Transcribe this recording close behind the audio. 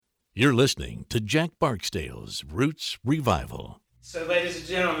You're listening to Jack Barksdale's Roots Revival. So, ladies and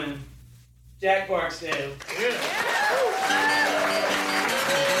gentlemen, Jack Barksdale.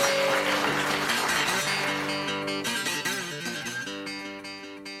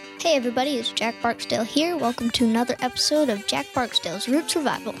 Hey everybody, it's Jack Barksdale here. Welcome to another episode of Jack Barksdale's Roots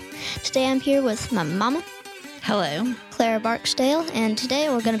Revival. Today I'm here with my mama. Hello. Clara Barksdale, and today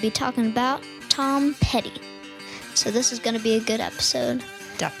we're going to be talking about Tom Petty. So this is going to be a good episode.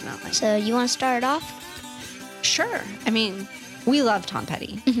 Definitely. So you want to start it off? Sure. I mean, we love Tom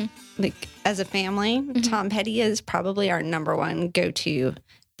Petty. Mm-hmm. Like, as a family, Tom Petty is probably our number one go-to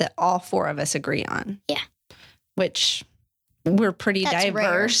that all four of us agree on. Yeah. Which we're pretty That's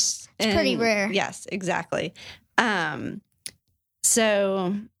diverse. Rare. It's pretty rare. Yes, exactly.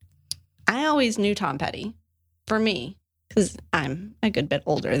 So I always knew Tom Petty. For me, because I'm a good bit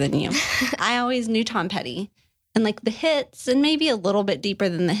older than you, I always knew Tom Petty. And like the hits, and maybe a little bit deeper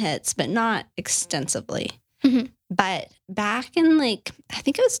than the hits, but not extensively. Mm-hmm. But back in I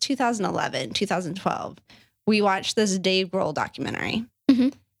think it was 2011, 2012, we watched this Dave Grohl documentary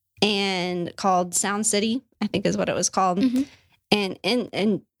and called Sound City, I think is what it was called. Mm-hmm.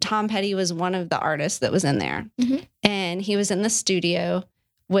 And Tom Petty was one of the artists that was in there. Mm-hmm. And he was in the studio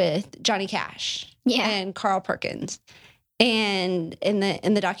with Johnny Cash and Carl Perkins. And in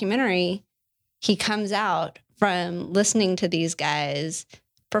the documentary, he comes out from listening to these guys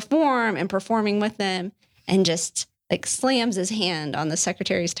perform and performing with them and just like slams his hand on the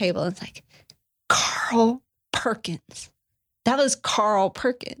secretary's table and it's like, Carl Perkins. That was Carl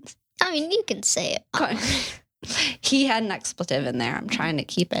Perkins. I mean, you can say it. He had an expletive in there. I'm trying to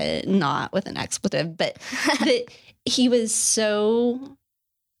keep it not with an expletive, but he was so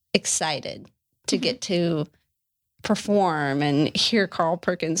excited to get to perform and hear Carl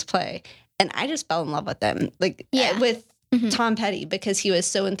Perkins play. And I just fell in love with him, with Tom Petty, because he was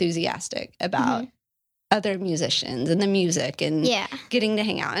so enthusiastic about other musicians and the music and getting to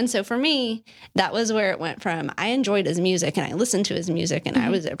hang out. And so for me, that was where it went from. I enjoyed his music and I listened to his music and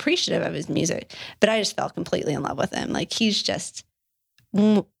I was appreciative of his music, but I just fell completely in love with him. Like, he's just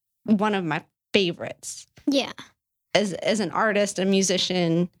one of my favorites. Yeah. As an artist, a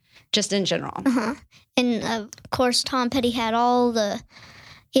musician, just in general. And of course, Tom Petty had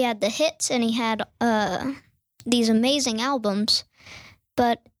he had the hits and he had these amazing albums,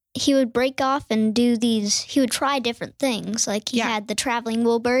 but he would break off and he would try different things. Like he had the Traveling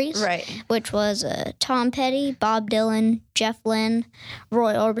Wilburys, which was Tom Petty, Bob Dylan, Jeff Lynne,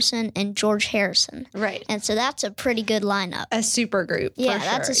 Roy Orbison, and George Harrison. Right. And so that's a pretty good lineup. A super group, for Yeah,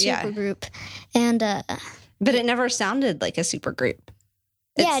 sure. that's a super group. And but it never sounded like a super group.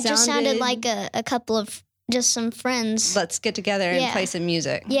 It just sounded like a couple of just some friends. Let's get together and play some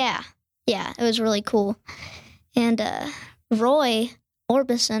music. Yeah. Yeah, it was really cool. And Roy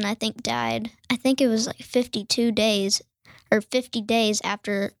Orbison, I think, died. I think it was like 50 days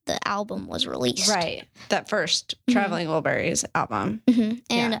after the album was released. Right. That first Traveling Wilburys album.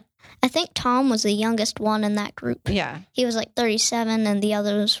 And I think Tom was the youngest one in that group. Yeah. He was like 37 and the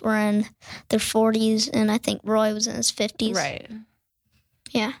others were in their 40s, and I think Roy was in his 50s. Right.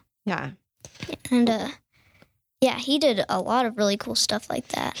 Yeah. Yeah. And he did a lot of really cool stuff like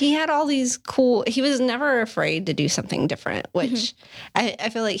that. He had all these he was never afraid to do something different, which I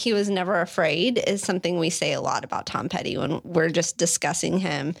feel like he was never afraid is something we say a lot about Tom Petty when we're just discussing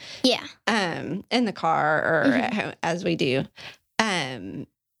him. Yeah. In the car or at home, as we do.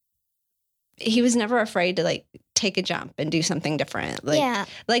 He was never afraid to take a jump and do something different.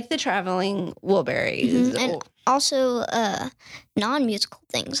 Like the Traveling Wilburys. And also non-musical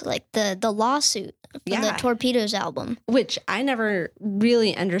things like the lawsuit for the Torpedoes album. Which I never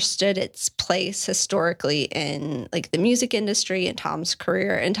really understood its place historically in the music industry and Tom's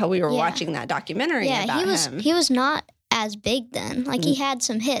career until we were watching that documentary about him. He was not as big then. He had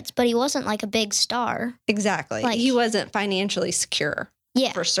some hits, but he wasn't a big star. Exactly. He wasn't financially secure.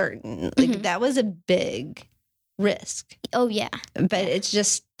 Yeah. For certain. That was a big risk. Oh, yeah. But it's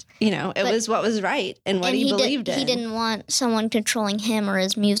just, it was what was right and what he believed in. He didn't want someone controlling him or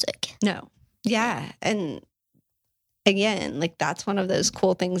his music. No. Yeah. And again, that's one of those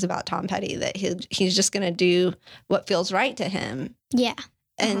cool things about Tom Petty, that he's just going to do what feels right to him. Yeah.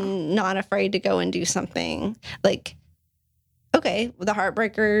 And not afraid to go and do something. Okay, the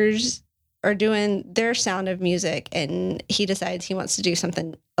Heartbreakers are doing their sound of music and he decides he wants to do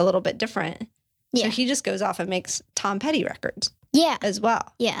something a little bit different. Yeah. So he just goes off and makes Tom Petty records. Yeah. As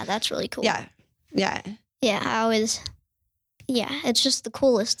well. Yeah, that's really cool. Yeah. Yeah. Yeah, it's just the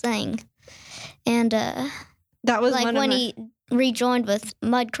coolest thing. And that was when he rejoined with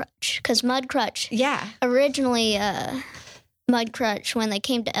Mudcrutch, because Mudcrutch originally Mudcrutch, when they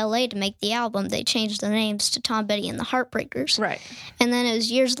came to LA to make the album, they changed the names to Tom Petty and the Heartbreakers. Right. And then it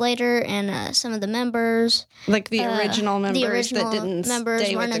was years later, and some of the members, Like the original members that didn't members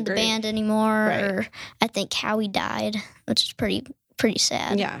stay with weren't the in the group. band anymore. Right. Or I think Howie died, which is pretty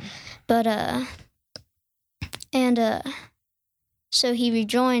sad. Yeah. But so he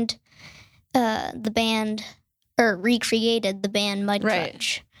rejoined the band, or recreated the band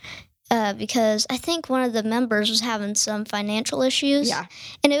Mudcrutch. Because I think one of the members was having some financial issues. Yeah.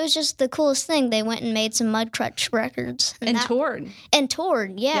 And it was just the coolest thing. They went and made some Mudcrutch records. And toured. And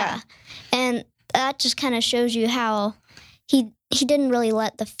toured, yeah. And that just kind of shows you how he didn't really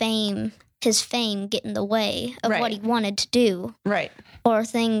let his fame get in the way of what he wanted to do. Right. Or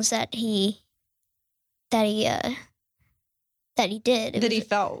things that he did. That he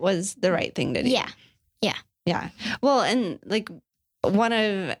felt was the right thing to do. Yeah. Yeah. Well, and like we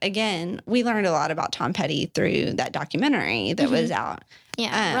learned a lot about Tom Petty through that documentary that was out.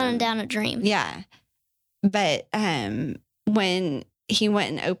 Yeah, Running Down a Dream. Yeah. But when he went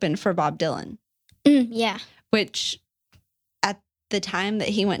and opened for Bob Dylan, Yeah. which at the time that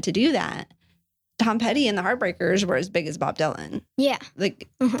he went to do that, Tom Petty and the Heartbreakers were as big as Bob Dylan. Yeah. Like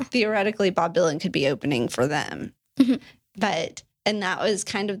theoretically, Bob Dylan could be opening for them. And that was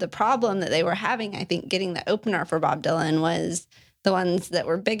kind of the problem that they were having. I think getting the opener for Bob Dylan was the ones that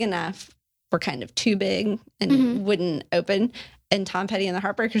were big enough were kind of too big and wouldn't open. And Tom Petty and the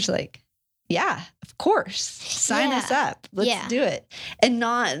Heartbreakers were like, yeah, of course, sign us up. Let's do it. And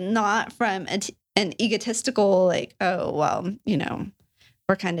not from an egotistical, like, oh, well,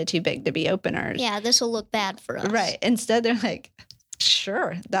 we're kind of too big to be openers. Yeah, this will look bad for us. Right. Instead, they're like,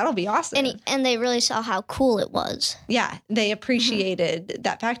 sure, that'll be awesome. And they really saw how cool it was. Yeah, they appreciated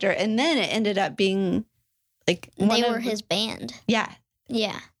that factor. And then it ended up being like they were his band. Yeah.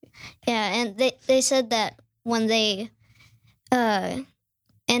 Yeah. Yeah, and they said that when they when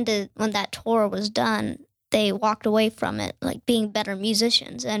that tour was done, they walked away from it like being better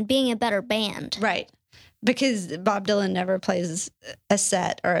musicians and being a better band. Right. Because Bob Dylan never plays a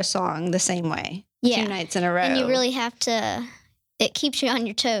set or a song the same way. Yeah. 2 nights in a row. And you really have to, it keeps you on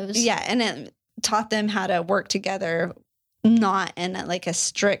your toes. Yeah, and it taught them how to work together, not in a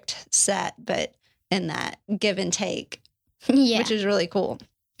strict set, but in that give and take, which is really cool.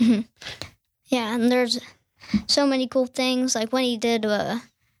 Yeah, and there's so many cool things, like when he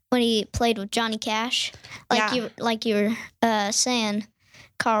played with Johnny Cash, like you were saying,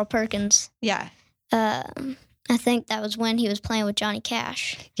 Carl Perkins. Yeah. I think that was when he was playing with Johnny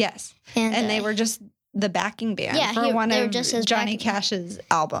Cash. Yes, and they were just the backing band for one of just his Johnny Cash's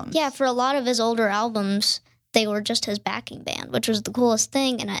albums. Yeah, for a lot of his older albums, they were just his backing band, which was the coolest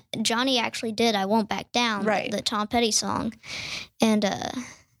thing. And Johnny actually did I Won't Back Down, the Tom Petty song. And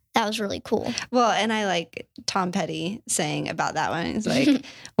that was really cool. Well, and I like Tom Petty saying about that one. He's like,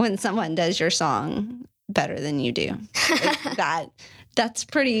 when someone does your song better than you do. That's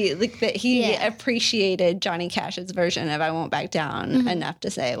pretty, like, that he appreciated Johnny Cash's version of I Won't Back Down enough to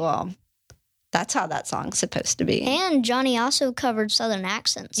say, well, that's how that song's supposed to be. And Johnny also covered Southern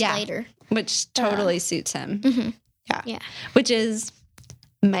accents later. Which totally suits him. Yeah. Which is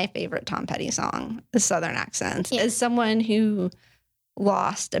my favorite Tom Petty song, the Southern accents. Yeah. As someone who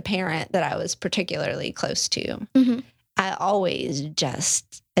lost a parent that I was particularly close to, I always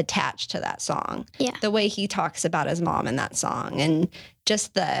just attached to that song. Yeah. The way he talks about his mom in that song, and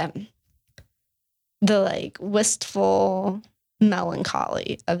just the like wistful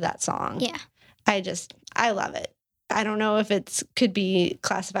melancholy of that song. Yeah. I love it. I don't know if could be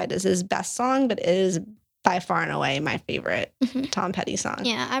classified as his best song, but it is by far and away my favorite Tom Petty song.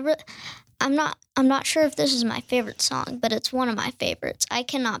 Yeah, I'm not sure if this is my favorite song, but it's one of my favorites. I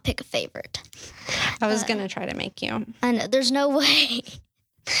cannot pick a favorite. I was gonna try to make you. I know there's no way.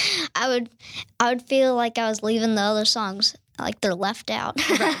 I would feel like I was leaving the other songs like they're left out.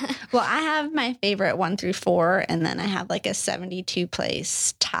 Right. Well, I have my favorite 1 through 4, and then I have like a 72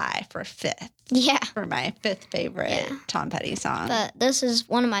 place tie for 5th. Yeah. For my 5th favorite Tom Petty song. But this is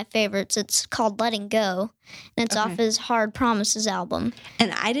one of my favorites. It's called Letting Go, and it's off his Hard Promises album.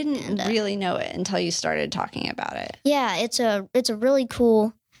 And I didn't really know it until you started talking about it. Yeah, it's a really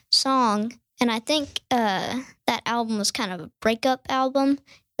cool song, and I think that album was kind of a breakup album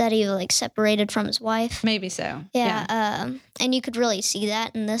that he like separated from his wife. Maybe so. Yeah. And you could really see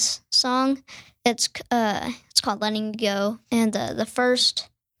that in this song. It's called Letting Go, and the first.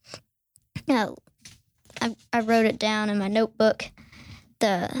 I wrote it down in my notebook.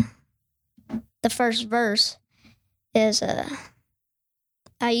 The first verse is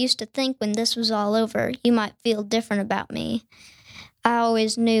I used to think when this was all over, you might feel different about me. I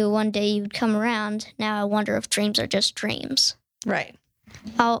always knew one day you'd come around. Now I wonder if dreams are just dreams. Right.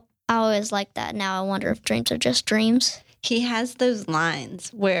 I always like that. Now I wonder if dreams are just dreams. He has those lines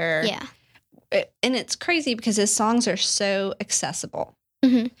where, Yeah. and it's crazy because his songs are so accessible.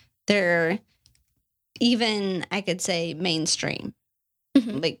 Hmm. They're even, I could say, mainstream.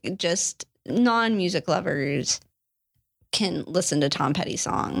 Mhm. Like just non-music lovers can listen to Tom Petty's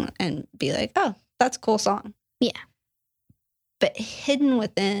song and be like, oh, that's a cool song. Yeah. But hidden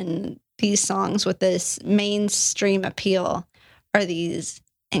within these songs with this mainstream appeal are these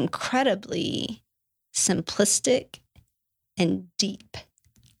incredibly simplistic and deep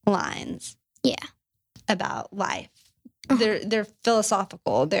lines. Yeah. About life. Uh-huh. They're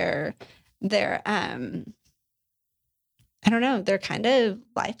philosophical. They're I don't know, they're kind of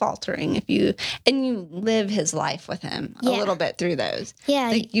life altering if you live his life with him a Yeah. little bit through those. Yeah.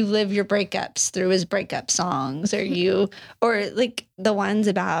 Like you live your breakups through his breakup songs, or like the ones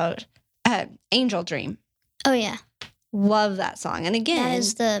about Angel Dream. Oh, yeah. Love that song. And again, That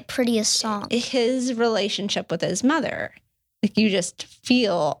is the prettiest song. his relationship with his mother. Like you just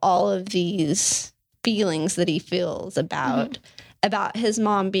feel all of these feelings that he feels about his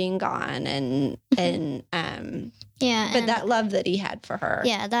mom being gone and Yeah. but and- that love that he had for her.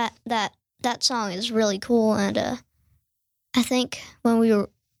 Yeah, that song is really cool, and I think when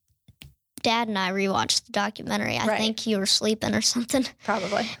Dad and I rewatched the documentary, I Right. think you were sleeping or something,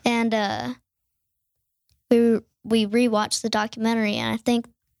 Probably. and we rewatched the documentary, and I think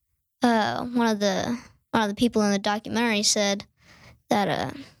one of the people in the documentary said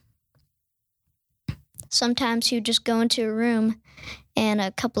that sometimes he would just go into a room, and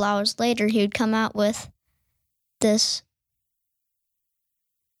a couple hours later he would come out with this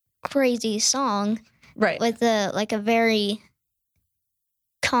crazy song Right. with a very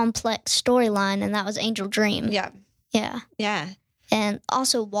complex storyline, and that was Angel Dream. Yeah. Yeah. Yeah. And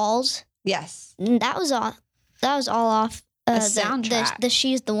also Walls. Yes. That was all off A the soundtrack. the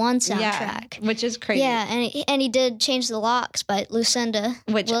She's the One Yeah. soundtrack. Which is crazy. Yeah, and he did Change the Locks by Lucinda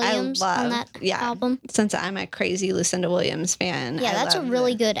Which Williams I love. on that Yeah. album. Since I'm a crazy Lucinda Williams fan. Yeah, I that's a love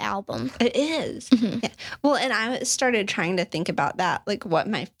really the- good album. It is. Mhm. Yeah. Well, and I started trying to think about that, like what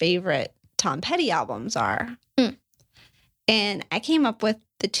my favorite Tom Petty albums are. Mm. And I came up with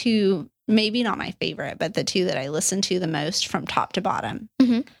the two, maybe not my favorite, but the two that I listen to the most from top to bottom.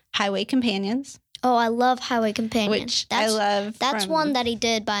 Mhm. Highway Companions, Oh, I love Highway Companion. which I love. That's from- one that he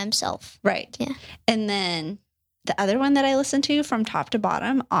did by himself. Right. Yeah. And then the other one that I listen to from top to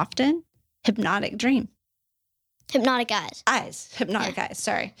bottom often, Hypnotic Dream. Hypnotic Hypnotic Eyes,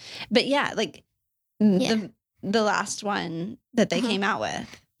 sorry. But yeah, like Yeah. the last one that they Uh-huh. came out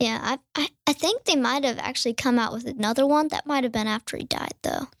with. Yeah, I think they might have actually come out with another one. That might have been after he died,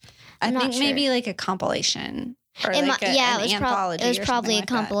 though. I I'm not think sure. maybe like a compilation or It like might- an it was anthology. it was or probably a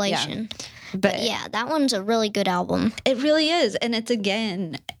something like that. compilation. Yeah. But Yeah, that one's a really good album. it really is. And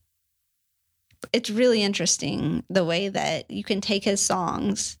it's really interesting the way that you can take his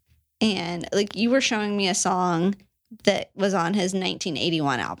songs and like you were showing me a song that was on his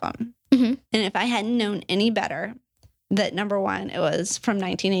 1981 album. Mhm. And if I hadn't known any better, that number one, it was from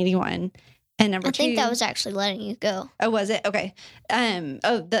 1981. And number I think two, that was actually Letting You Go. oh, was it? Okay.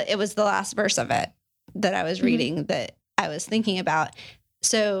 It was the last verse of it that I was Mhm. reading that I was thinking about.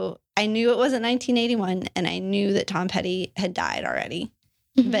 So I knew it wasn't 1981 and I knew that Tom Petty had died already.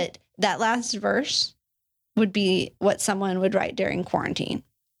 Mhm. But that last verse would be what someone would write during quarantine.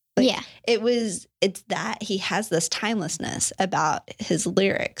 Like, Yeah, it's that he has this timelessness about his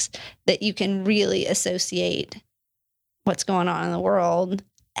lyrics that you can really associate what's going on in the world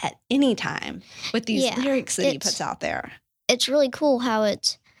at any time with these Yeah, lyrics that he it's- puts out there. it's really cool how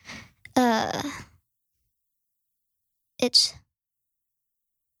it's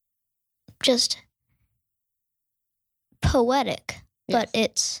just poetic, but Yes.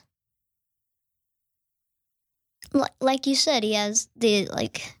 it's like you said, he has the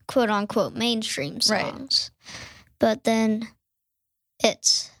like quote unquote mainstream Right. songs, but then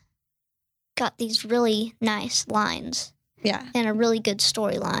it's got these really nice lines Yeah. and a really good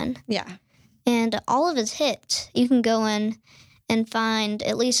storyline. Yeah. And all of his hits, you can go in and find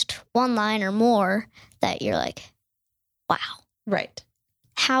at least one line or more that you're like, wow, Right.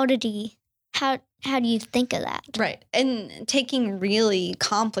 how do you think of that? Right. And taking really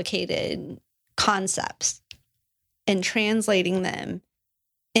complicated concepts and translating them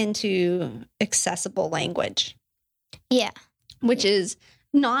into accessible language, Yeah. which is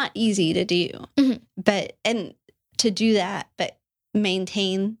not easy to do. Mhm. But to do that, but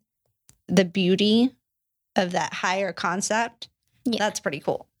maintain the beauty of that higher concept, Yeah. that's pretty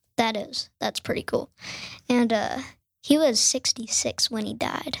cool. That's pretty cool. And he was 66 when he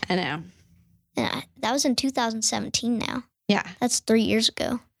died. I know. And that was in 2017 now. Yeah. That's 3 years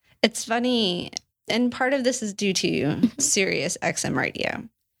ago. It's funny. And part of this is due to Sirius XM radio.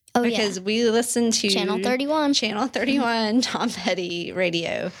 Oh, Because we listen to Channel 31. Channel 31 Tom Petty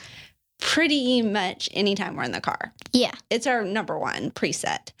radio pretty much anytime we're in the car. Yeah. It's our number one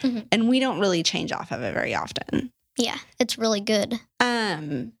preset. Mhm. And we don't really change off of it very often. Yeah. It's really good.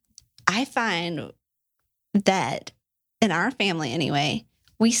 I find that in our family anyway,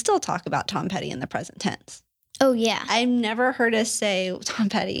 we still talk about Tom Petty in the present tense. Oh, yeah. I've never heard us say Tom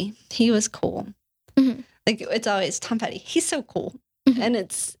Petty, he was cool. Mhm. Like it's always Tom Petty, he's so cool. Mhm.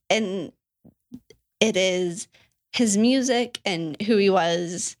 And it is his music and who he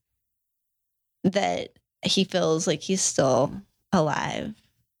was that he feels like he's still alive.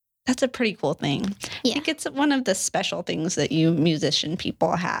 That's a pretty cool thing. Yeah. I think it's one of the special things that you musician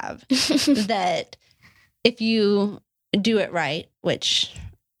people have that if you do it right, which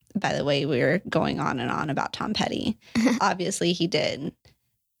by the way, we were going on and on about Tom Petty. Obviously he did.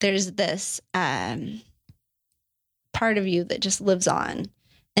 There's this part of you that just lives on.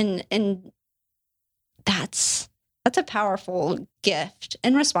 And that's a powerful gift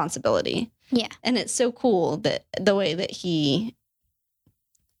and responsibility. Yeah. And it's so cool that the way that he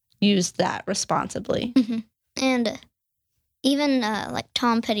used that responsibly. And even like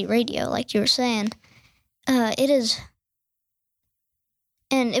Tom Petty radio, like you were saying, it is,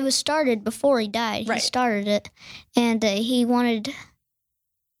 and it was started before he died. Right. He started it, and he wanted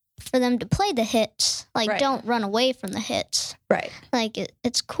for them to play the hits. Like, Right. don't run away from the hits. Right. Like,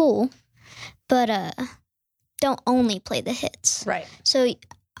 it's cool, but don't only play the hits. Right. So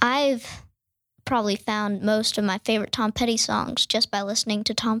I've probably found most of my favorite Tom Petty songs just by listening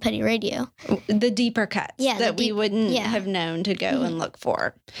to Tom Petty radio. The deeper cuts Yeah, the that we deep- wouldn't yeah. have known to go Mhm. and look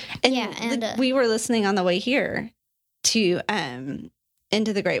for. And, Yeah, and, we were listening on the way here to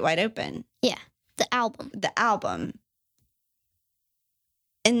Into the Great Wide Open, The album. the album.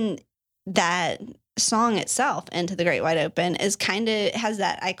 And that song itself, Into the Great Wide Open, is kind of has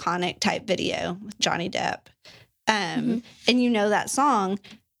that iconic type video with Johnny Depp. And you know that song,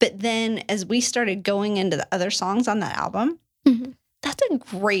 but then as we started going into the other songs on that album, Mhm. that's a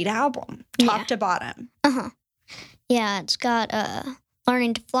great album, top Yeah. to bottom. Yeah, it's got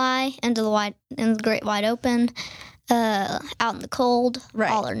Learning to Fly, in the Great Wide Open, Out in the Cold, Right.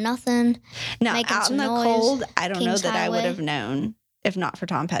 All or Nothing. Now, Making Out in Some the Noise, Cold, I don't know King's that I would Highway. have known if not for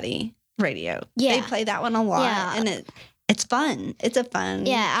Tom Petty radio. Yeah. They play that one a lot, Yeah. and it's fun. It's a fun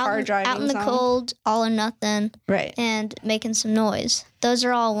Yeah, car driving Out in the song. Cold, All or Nothing, Right. and Making Some Noise. Those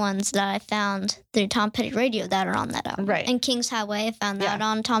are all ones that I found through Tom Petty radio that are on that album. Right. And King's Highway, I found that Yeah.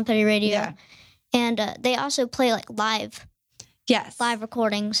 on Tom Petty radio. Yeah. And they also play like live Yes.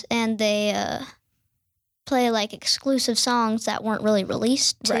 recordings, and they play like exclusive songs that weren't really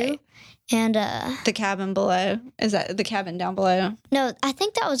released too. Right. And The Cabin Below. Is that The Cabin Down Below? no, I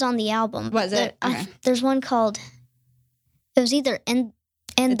think that was on the album. Was it? Okay. There's one called. It was either in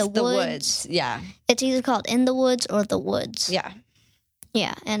It's the woods. Yeah. It's either called In the Woods or The Woods. Yeah.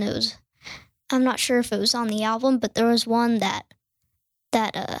 Yeah, and it was. I'm not sure if it was on the album, but there was one that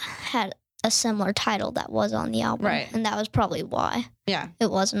had a similar title that was on the album, Right. and that was probably why Yeah.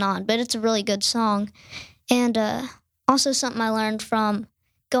 it wasn't on. But it's a really good song, and also something I learned from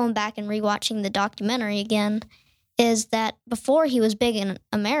going back and rewatching the documentary again is that before he was big in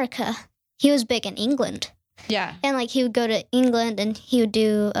America, he was big in England. Yeah. And like he would go to England and he would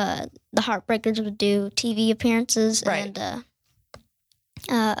do the Heartbreakers would do TV appearances Right.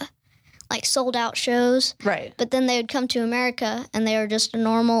 and like sold out shows. Right. But then they would come to America and they were just a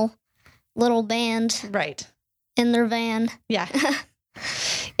normal little band Right. in their van. Yeah.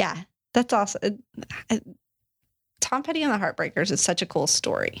 Yeah. That's awesome. Tom Petty and the Heartbreakers is such a cool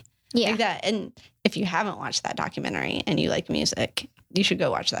story. Yeah. Like that. And if you haven't watched that documentary and you like music, you should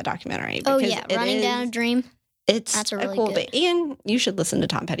go watch that documentary. Oh because yeah, it Running Down a is- Dream. It's That's a a really cool good- bit. And you should listen to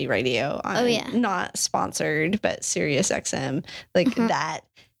Tom Petty radio on Oh, yeah. not sponsored, but Sirius XM. Like Mhm. that.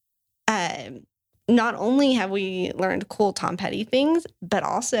 Not only have we learned cool Tom Petty things, but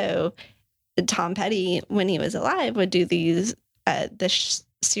also Tom Petty, when he was alive, would do these this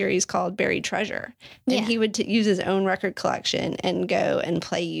series called Buried Treasure. And Yeah. he would use his own record collection and go and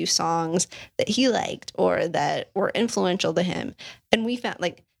play you songs that he liked or that were influential to him. And we found,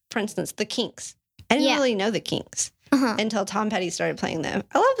 like, for instance, the Kinks. I didn't Yeah. really know the Kinks Uh-huh. until Tom Petty started playing them.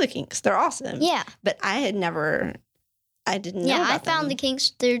 I love the Kinks. They're awesome. Yeah. But I didn't know Yeah, I about found them. the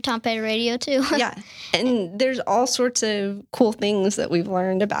Kinks through Tom Petty radio too. Yeah. And there's all sorts of cool things that we've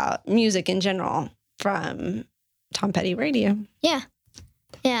learned about music in general from Tom Petty radio.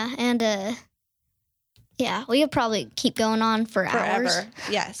 Yeah, and Yeah, we could probably keep going on for hours. Forever.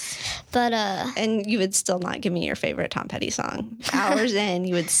 Yes. But And you would still not give me your favorite Tom Petty song. Hours in,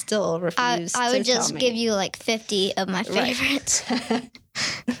 you would still refuse I would to just tell me. give you like 50 of my Right. favorites.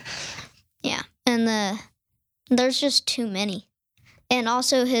 Yeah, and there's just too many. And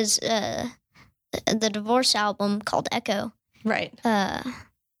also his the Divorce album called Echo. Right.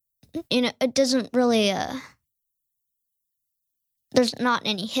 It doesn't really there's not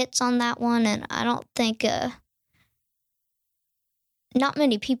any hits on that one, and I don't think not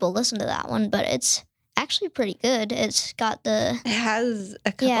many people listen to that one, but it's actually pretty good. It's got It has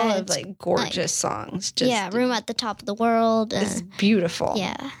a couple Yeah, of it's like gorgeous songs. Just Room at the Top of the World. It's And, beautiful.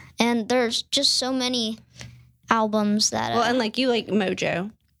 yeah, and there's just so many albums that Well, and like you like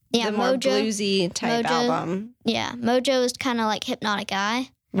Mojo. yeah, the more Mojo. bluesy type Mojo. album. Yeah, Mojo is kind of like Hypnotic Eye.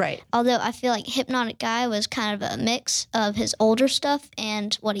 Right. Although I feel like Hypnotic Eye was kind of a mix of his older stuff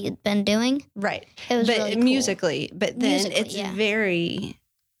and what he had been doing. Right. It was but really cool. musically, but then Musically, it's yeah. very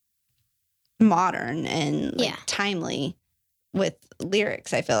modern and like Yeah. timely with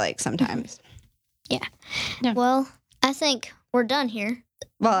lyrics, I feel like sometimes. Yeah. Well, I think we're done here.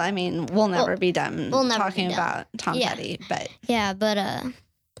 Well, I mean, we'll never be done we'll never talking be done. about Tom Yeah. Petty, but Yeah, but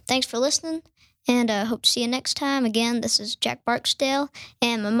thanks for listening, and hope to see you next time. Again, this is Jack Barksdale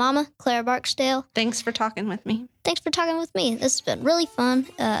and my mama, Claire Barksdale. thanks for talking with me. Thanks for talking with me. This has been really fun.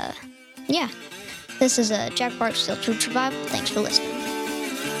 Yeah, this is Jack Barksdale True Survival. Thanks for listening.